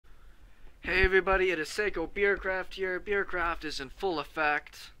Hey everybody, it is SeKo Beercraft here. Beercraft is in full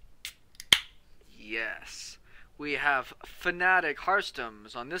effect. Yes. We have Fnatic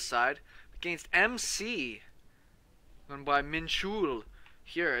Harstems on this side against MC, run by Minchul.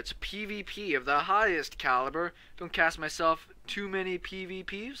 Here, it's PvP of the highest caliber. Don't cast myself too many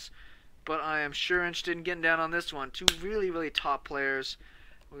PvPs, but I am sure interested in getting down on this one. Two really top players.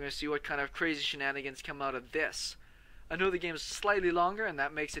 We're going to see what kind of crazy shenanigans come out of this. I know the game is slightly longer, and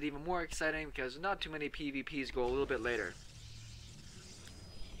that makes it even more exciting because not too many PvPs go a little bit later.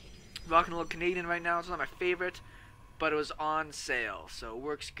 Rocking a little Canadian right now. It's not my favorite, but it was on sale, so it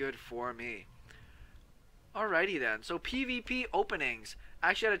works good for me. Alrighty then, so PvP openings.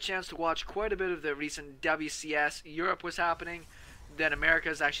 I actually had a chance to watch quite a bit of the recent WCS. Europe was happening, then America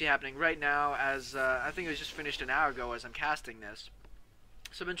is actually happening right now, as I think it was just finished an hour ago as I'm casting this.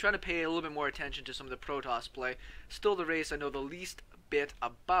 So I've been trying to pay a little bit more attention to some of the Protoss play. Still the race I know the least bit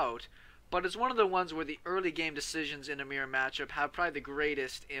about, but it's one of the ones where the early game decisions in a mirror matchup have probably the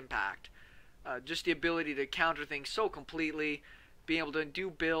greatest impact. Just the ability to counter things so completely, being able to do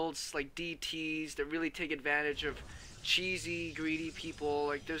builds like DTs that really take advantage of cheesy, greedy people.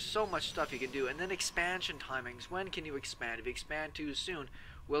 Like, there's so much stuff you can do. And then expansion timings. When can you expand? If you expand too soon,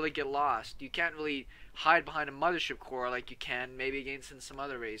 will it get lost? You can't really hide behind a mothership core like you can maybe against in some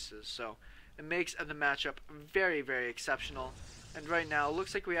other races. So it makes the matchup very exceptional. And right now it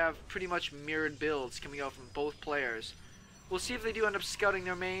looks like we have pretty much mirrored builds coming out from both players. We'll see if they do end up scouting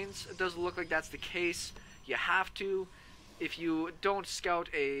their mains. It doesn't look like that's the case. You have to. If you don't scout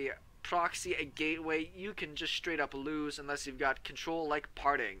a proxy, a gateway, you can just straight up lose unless you've got control like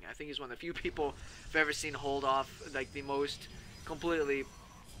Parting. I think he's one of the few people I've ever seen hold off like the most completely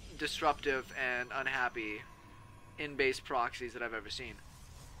disruptive and unhappy in-base proxies that I've ever seen.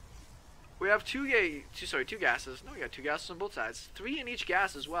 We have two gases. No, we got two gases on both sides. 3 in each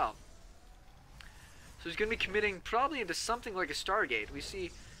gas as well. So he's going to be committing probably into something like a Stargate. We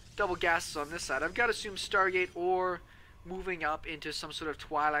see double gases on this side. I've got to assume Stargate or moving up into some sort of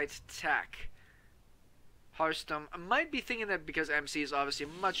Twilight tech. Harstem might be thinking that because MC is obviously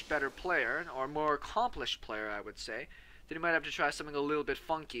a much better player, or more accomplished player I would say, that he might have to try something a little bit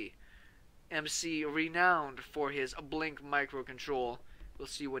funky. MC renowned for his blink microcontrol. We'll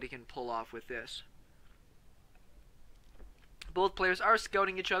see what he can pull off with this. Both players are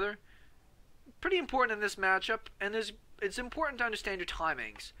scouting each other. Pretty important in this matchup, and it's important to understand your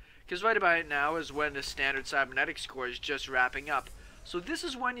timings, because right about now is when the standard cybernetics core is just wrapping up. So this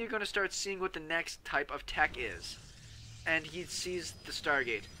is when you're going to start seeing what the next type of tech is. And he sees the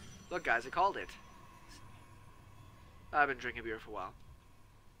Stargate. Look guys, I called it. I've been drinking beer for a while.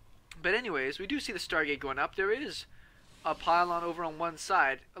 But anyways, we do see the Stargate going up. There is a pylon over on one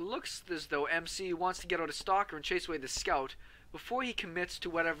side. It looks as though MC wants to get out a stalker and chase away the scout before he commits to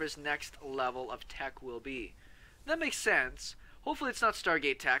whatever his next level of tech will be. That makes sense. Hopefully it's not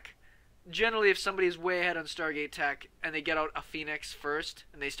Stargate tech. Generally, if somebody is way ahead on Stargate tech and they get out a Phoenix first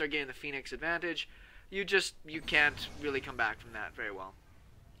and they start getting the Phoenix advantage, you can't really come back from that very well.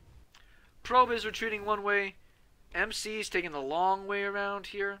 Probe is retreating one way. MC is taking the long way around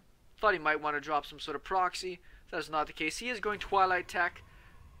here. Thought he might want to drop some sort of proxy. That is not the case. He is going Twilight tech,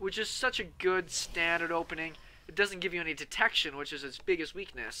 which is such a good standard opening. It doesn't give you any detection, which is its biggest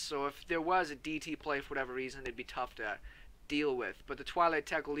weakness. So if there was a DT play for whatever reason, it'd be tough to deal with. But the Twilight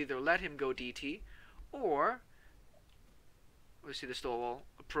tech will either let him go DT, or we see there's still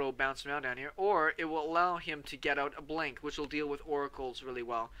a probe bouncing around down here, or it will allow him to get out a blink, which will deal with oracles really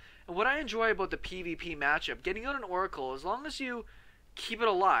well. And what I enjoy about the PvP matchup, getting out an oracle, as long as you keep it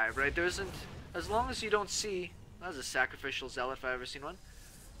alive, right? As long as you don't see, that's a sacrificial zealot if I've ever seen one.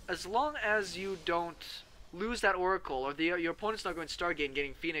 As long as you don't lose that oracle, or your opponent's not going Stargate and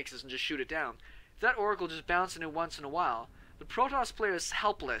getting Phoenixes and just shoot it down. If that oracle just bounces in once in a while, the Protoss player is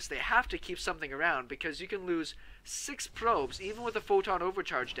helpless. They have to keep something around because you can lose 6 probes even with a photon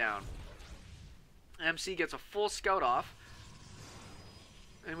overcharge down. MC gets a full scout off.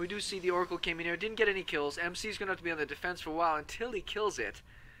 And we do see the oracle came in here, didn't get any kills. MC's going to have to be on the defense for a while until he kills it.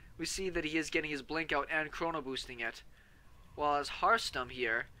 We see that he is getting his blink out and chrono boosting it. While as Harstem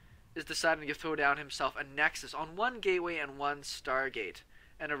here is deciding to throw down himself a Nexus on one gateway and one Stargate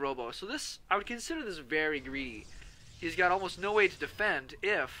and a Robo. So this, I would consider this very greedy. He's got almost no way to defend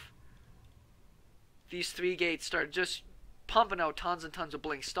if these 3 gates start just pumping out tons and tons of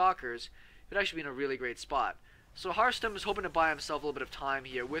blink stalkers. It would actually be in a really great spot. So Harstem is hoping to buy himself a little bit of time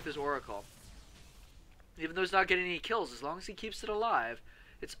here with his Oracle. Even though he's not getting any kills, as long as he keeps it alive,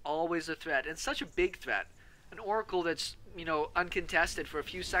 it's always a threat. And such a big threat. An Oracle that's, uncontested for a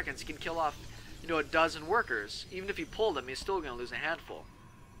few seconds can kill off, a dozen workers. Even if he pulled them, he's still going to lose a handful.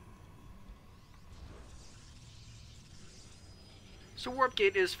 So Warp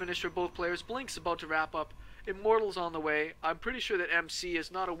Gate is finished for both players. Blink's about to wrap up. Immortal's on the way. I'm pretty sure that MC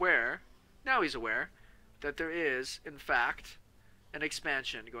is not aware, now he's aware, that there is, in fact, an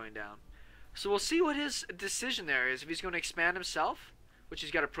expansion going down. So we'll see what his decision there is. If he's going to expand himself, which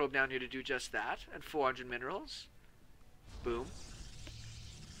he's got a probe down here to do just that, and 400 minerals. Boom.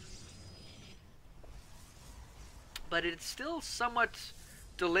 But it's still somewhat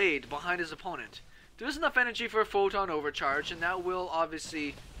delayed behind his opponent. There is enough energy for a photon overcharge, and that will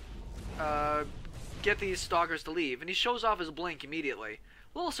obviously get these stalkers to leave. And he shows off his blink immediately.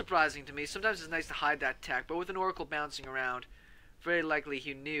 A little surprising to me. Sometimes it's nice to hide that tech, but with an oracle bouncing around, very likely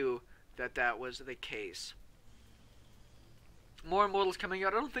he knew that that was the case. More immortals coming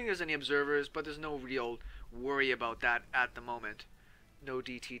out. I don't think there's any observers, but there's no real worry about that at the moment. No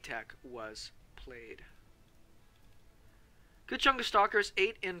DT tech was played. Good chunk of stalkers,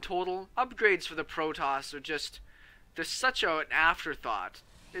 8 in total. Upgrades for the Protoss are just, they're such an afterthought.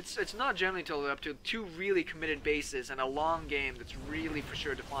 It's not generally until they're up to 2 really committed bases and a long game that's really for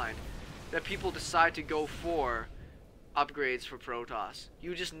sure defined that people decide to go for upgrades for Protoss.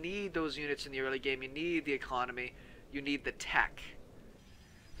 You just need those units in the early game. You need the economy. You need the tech.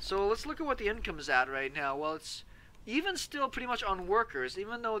 So let's look at what the income's at right now. Well, it's even still pretty much on workers,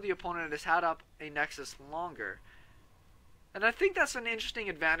 even though the opponent has had up a Nexus longer. And I think that's an interesting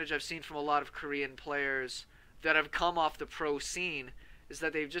advantage I've seen from a lot of Korean players that have come off the pro scene, is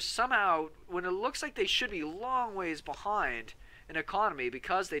that they've just somehow, when it looks like they should be long ways behind in economy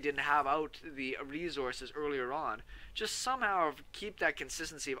because they didn't have out the resources earlier on, just somehow keep that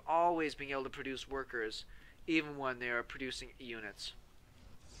consistency of always being able to produce workers even when they are producing units.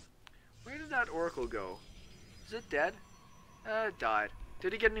 Where did that Oracle go? Is it dead? It died.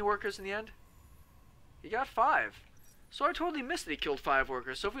 Did he get any workers in the end? He got 5. So I totally missed that he killed 5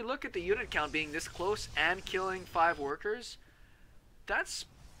 workers. So if we look at the unit count being this close and killing 5 workers, that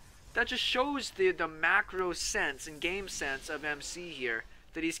just shows the macro sense and game sense of MC here,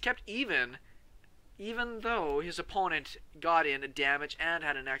 that he's kept even though his opponent got in a damage and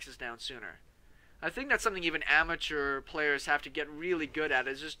had a Nexus down sooner. I think that's something even amateur players have to get really good at,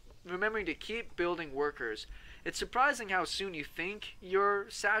 is just remembering to keep building workers. It's surprising how soon you think you're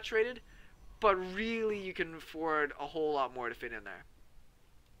saturated, but really you can afford a whole lot more to fit in there.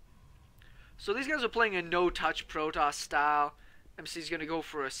 So these guys are playing a no-touch Protoss style. MC's going to go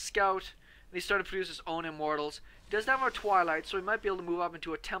for a scout, and he's starting to produce his own immortals. He doesn't have our Twilight, so he might be able to move up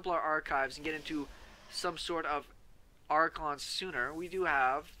into a Templar Archives and get into some sort of Archon sooner. We do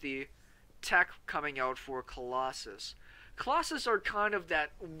have the tech coming out for Colossus. Colossus are kind of that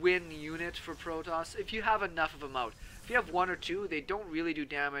win unit for Protoss if you have enough of them out. If you have 1 or 2, they don't really do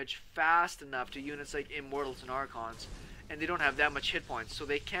damage fast enough to units like Immortals and Archons, and they don't have that much hit points, so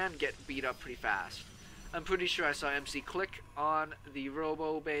they can get beat up pretty fast. I'm pretty sure I saw MC click on the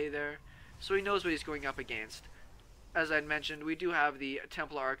Robo Bay there, so he knows what he's going up against. As I mentioned, we do have the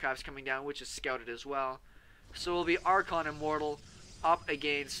Templar Archives coming down, which is scouted as well. So it'll be Archon Immortal up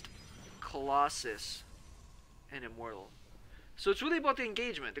against Colossus and Immortal. So it's really about the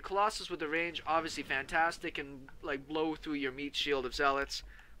engagement. The Colossus with the range, obviously fantastic, and like blow through your meat shield of zealots.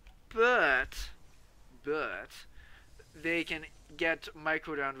 But they can get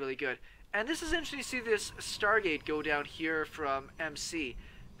micro down really good. And this is interesting to see this Stargate go down here from MC.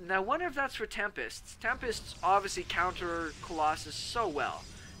 Now I wonder if that's for Tempests. Tempests obviously counter Colossus so well.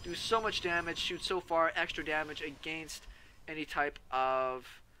 Do so much damage, shoot so far, extra damage against any type of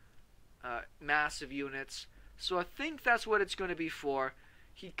massive units. So I think that's what it's going to be for.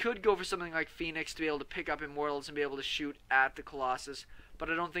 He could go for something like Phoenix to be able to pick up Immortals and be able to shoot at the Colossus, but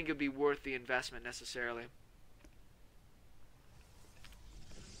I don't think it would be worth the investment necessarily.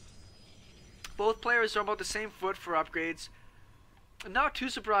 Both players are about the same foot for upgrades. Not too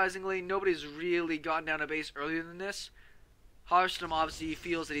surprisingly, nobody's really gotten down a base earlier than this. Harstem obviously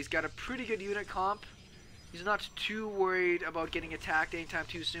feels that he's got a pretty good unit comp. He's not too worried about getting attacked anytime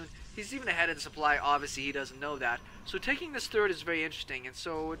too soon. He's even ahead in supply, obviously he doesn't know that. So taking this third is very interesting, and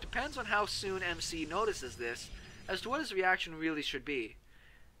so it depends on how soon MC notices this as to what his reaction really should be.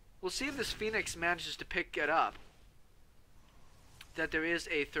 We'll see if this Phoenix manages to pick it up, that there is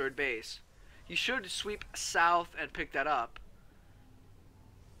a third base. He should sweep south and pick that up.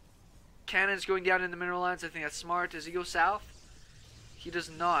 Cannon's going down in the mineral lines. I think that's smart. Does he go south? He does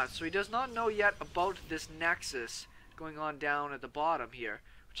not. So he does not know yet about this Nexus going on down at the bottom here,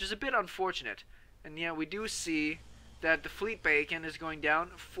 which is a bit unfortunate. And yeah, we do see that the fleet bacon is going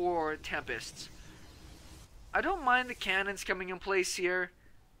down for Tempests. I don't mind the cannons coming in place here,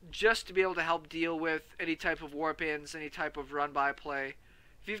 just to be able to help deal with any type of warp-ins, any type of run-by play.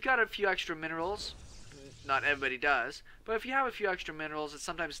 If you've got a few extra minerals, not everybody does. But if you have a few extra minerals, it's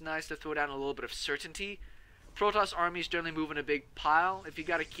sometimes nice to throw down a little bit of certainty. Protoss armies generally move in a big pile. If you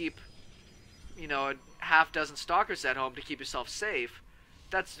got to keep, you know, a half dozen stalkers at home to keep yourself safe,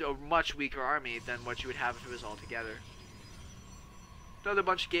 that's a much weaker army than what you would have if it was all together. Another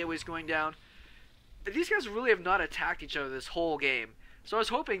bunch of gateways going down. These guys really have not attacked each other this whole game. So I was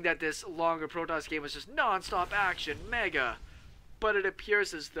hoping that this longer Protoss game was just non-stop action, mega. But it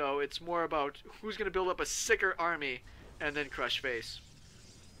appears as though it's more about who's going to build up a sicker army and then crush face.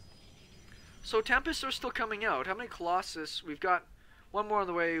 So Tempests are still coming out. How many Colossus? We've got one more on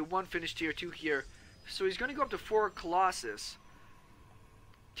the way, one finished tier 2 here. So he's going to go up to 4 Colossus.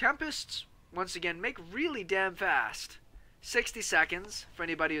 Tempests, once again, make really damn fast. 60 seconds, for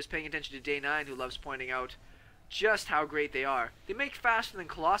anybody who's paying attention to Day 9 who loves pointing out just how great they are. They make faster than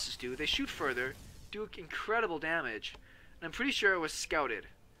Colossus do, they shoot further, do incredible damage, and I'm pretty sure it was scouted.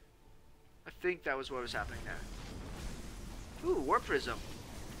 I think that was what was happening there. Ooh, Warp Prism.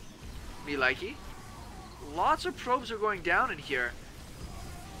 Me likey. Lots of probes are going down in here.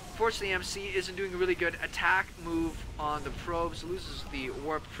 Fortunately, MC isn't doing a really good attack move on the probes, loses the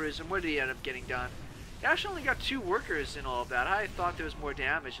Warp Prism. What did he end up getting done? He actually only got 2 workers in all of that. I thought there was more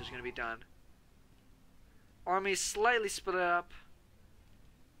damage that was going to be done. Army slightly split up.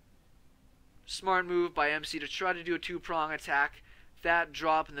 Smart move by MC to try to do a 2-prong attack. That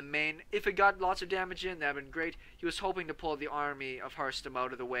drop in the main, if it got lots of damage in, that would have been great. He was hoping to pull the army of Harstem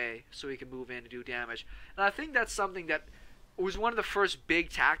out of the way so he could move in and do damage. And I think that's something that was one of the first big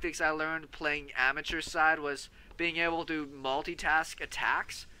tactics I learned playing amateur side, was being able to multitask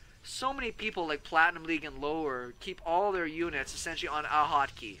attacks. So many people like Platinum League and lower keep all their units essentially on a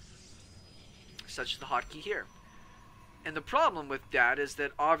hotkey, such as the hotkey here. And the problem with that is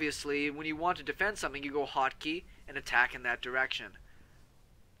that obviously when you want to defend something, you go hotkey and attack in that direction.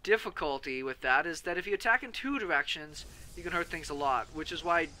 Difficulty with that is that if you attack in 2 directions, you can hurt things a lot, which is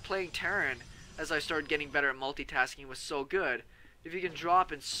why playing Terran, as I started getting better at multitasking, was so good. If you can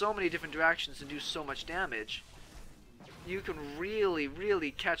drop in so many different directions and do so much damage, you can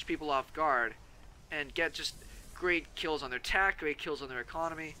really catch people off guard and get just great kills on their tech, great kills on their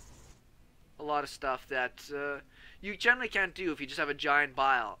economy. A lot of stuff that you generally can't do if you just have a giant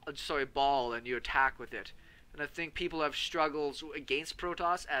ball and you attack with it. And I think people who have struggles against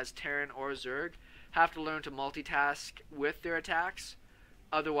Protoss as Terran or Zerg have to learn to multitask with their attacks.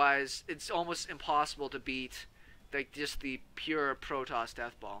 Otherwise, it's almost impossible to beat like just the pure Protoss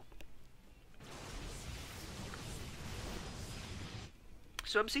deathball.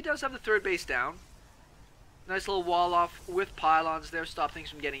 So MC does have the 3rd base down. Nice little wall off with pylons there, stop things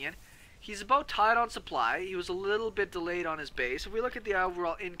from getting in. He's about tight on supply. He was a little bit delayed on his base. If we look at the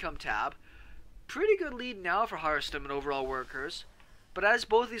overall income tab, pretty good lead now for Harstem and overall workers. But as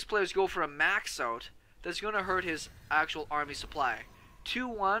both of these players go for a max out, that's going to hurt his actual army supply.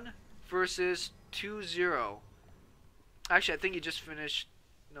 2-1 versus 2-0. Actually, I think he just finished.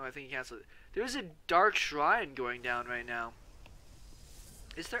 No, I think he canceled it. There's a Dark Shrine going down right now.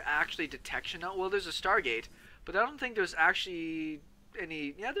 Is there actually detection now? Well, there's a Stargate, but I don't think there's actually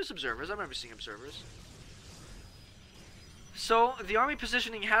any. Yeah, there's observers. I remember seeing observers. So the army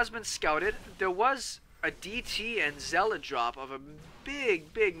positioning has been scouted. There was a DT and Zealot drop of a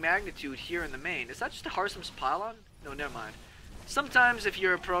big magnitude here in the main. Is that just a Harstem's pylon? No, never mind. Sometimes if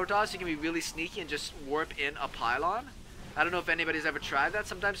you're a Protoss, you can be really sneaky and just warp in a pylon. I don't know if anybody's ever tried that.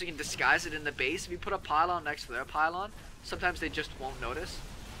 Sometimes you can disguise it in the base. If you put a pylon next to their pylon, sometimes they just won't notice.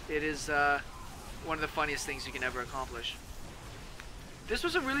 It is one of the funniest things you can ever accomplish. This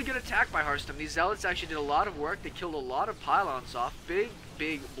was a really good attack by Harstem. These Zealots actually did a lot of work. They killed a lot of pylons off.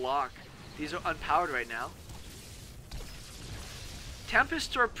 Big block. These are unpowered right now.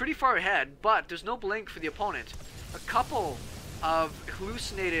 Tempests are pretty far ahead, but there's no blink for the opponent. A couple of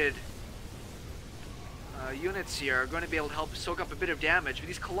hallucinated units here are going to be able to help soak up a bit of damage, but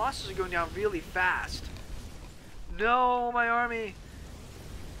these Colossus are going down really fast. No, my army!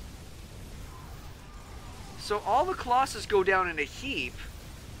 So all the Colossus go down in a heap,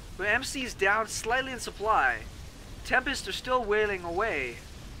 but MC's down slightly in supply. Tempests are still wailing away.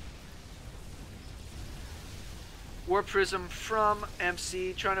 Warp Prism from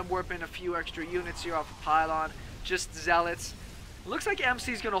MC, trying to warp in a few extra units here off of Pylon. Just Zealots. Looks like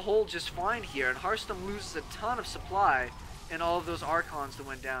MC's going to hold just fine here, and Harstem loses a ton of supply in all of those Archons that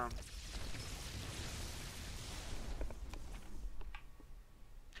went down.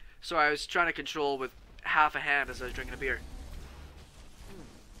 So I was trying to control with half a hand as I was drinking a beer.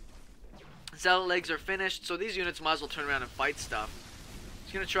 Zealot legs are finished, so these units might as well turn around and fight stuff.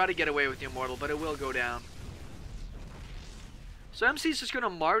 He's going to try to get away with the Immortal, but it will go down. So MC's just going to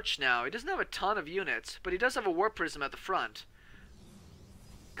march now. He doesn't have a ton of units, but he does have a Warp Prism at the front.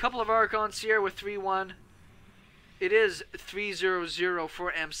 Couple of Archons here with 3-1. It is 3-0-0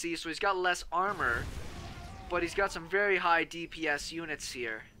 for MC, so he's got less armor, but he's got some very high DPS units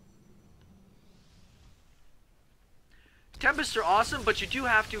here. Tempests are awesome, but you do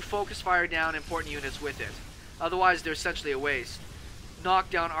have to focus fire down important units with it. Otherwise, they're essentially a waste. Knock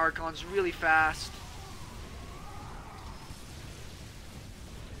down Archons really fast.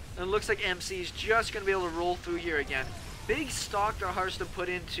 And it looks like MC is just going to be able to roll through here again. Big stock that Harstem put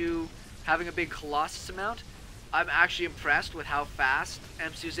into having a big Colossus amount. I'm actually impressed with how fast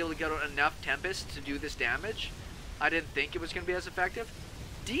MC was able to get out enough Tempest to do this damage. I didn't think it was going to be as effective.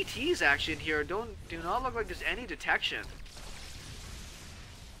 DTs actually in here do not look like there's any detection.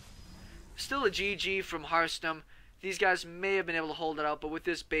 Still a GG from Harstem. These guys may have been able to hold it out, but with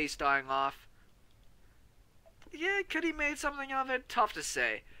this base dying off, yeah, could he made something of it? Tough to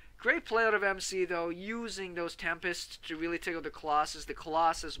say. Great play out of MC though, using those Tempests to really take out the Colossus. The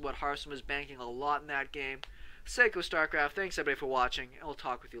Colossus is what Harstem was banking a lot in that game. SeKo Starcraft, thanks everybody for watching, and we'll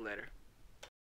talk with you later.